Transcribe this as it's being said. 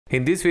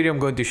In this video, I'm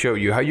going to show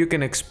you how you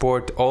can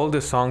export all the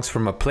songs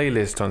from a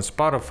playlist on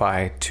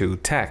Spotify to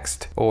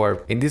text,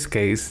 or in this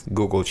case,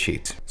 Google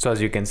Sheets. So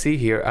as you can see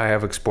here, I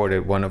have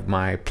exported one of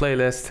my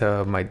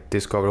playlists, my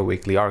Discover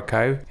Weekly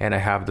archive, and I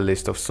have the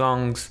list of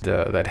songs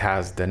that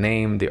has the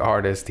name, the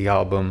artist, the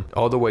album,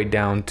 all the way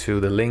down to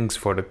the links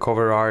for the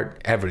cover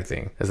art,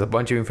 everything. There's a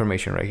bunch of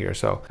information right here.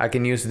 So I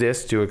can use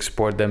this to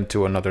export them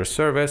to another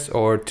service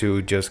or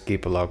to just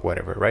keep a log,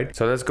 whatever, right?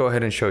 So let's go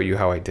ahead and show you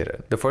how I did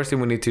it. The first thing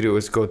we need to do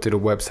is go to the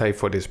website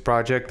for this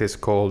project. It's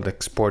called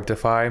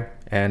Exportify,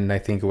 and I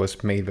think it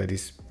was made by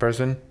this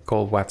person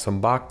called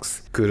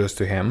Watsonbox. Kudos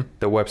to him.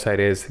 The website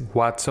is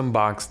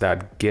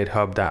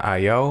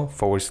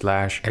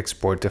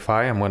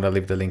watsonbox.github.io/Exportify. I'm going to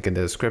leave the link in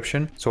the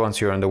description. So once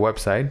you're on the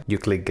website, you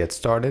click Get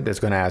Started. It's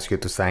going to ask you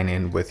to sign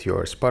in with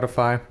your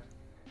Spotify.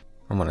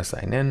 I'm going to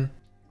sign in.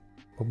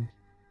 Boom.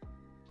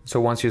 So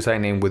once you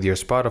sign in with your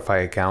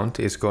Spotify account,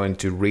 it's going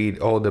to read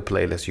all the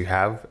playlists you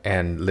have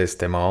and list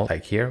them all,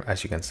 like here,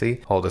 as you can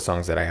see, all the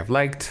songs that I have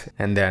liked,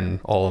 and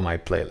then all of my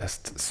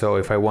playlists. So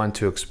if I want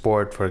to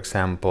export, for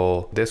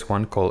example, this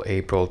one called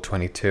April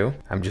 22,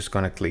 I'm just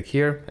going to click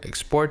here,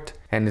 export,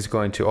 and it's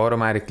going to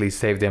automatically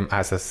save them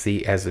as a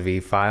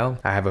CSV file.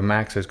 I have a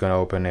Mac, so it's going to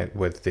open it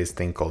with this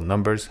thing called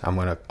Numbers. I'm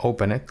going to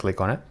open it, click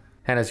on it.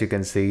 And as you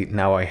can see,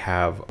 now I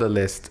have the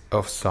list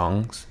of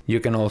songs.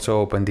 You can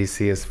also open the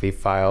CSV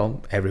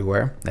file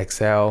everywhere,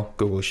 Excel,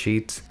 Google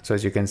Sheets. So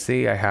as you can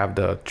see, I have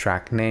the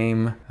track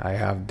name, I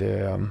have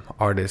the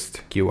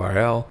artist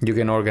URL. You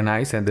can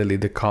organize and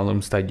delete the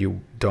columns that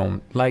you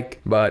don't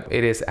like, but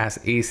it is as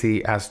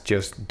easy as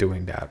just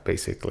doing that,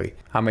 basically.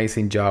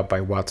 Amazing job by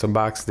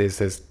Watsonbox.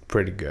 This is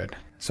pretty good.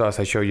 So as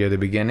I showed you at the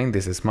beginning,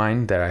 this is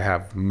mine that I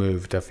have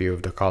moved a few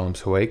of the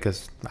columns away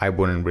because I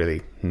wouldn't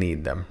really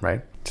need them,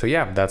 right? So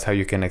yeah, that's how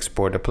you can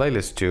export a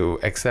playlist to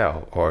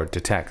Excel or to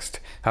text.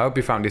 I hope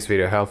you found this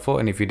video helpful,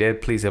 and if you did,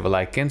 please leave a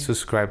like and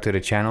subscribe to the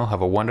channel.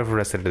 Have a wonderful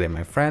rest of the day,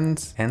 my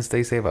friends, and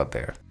stay safe out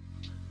there.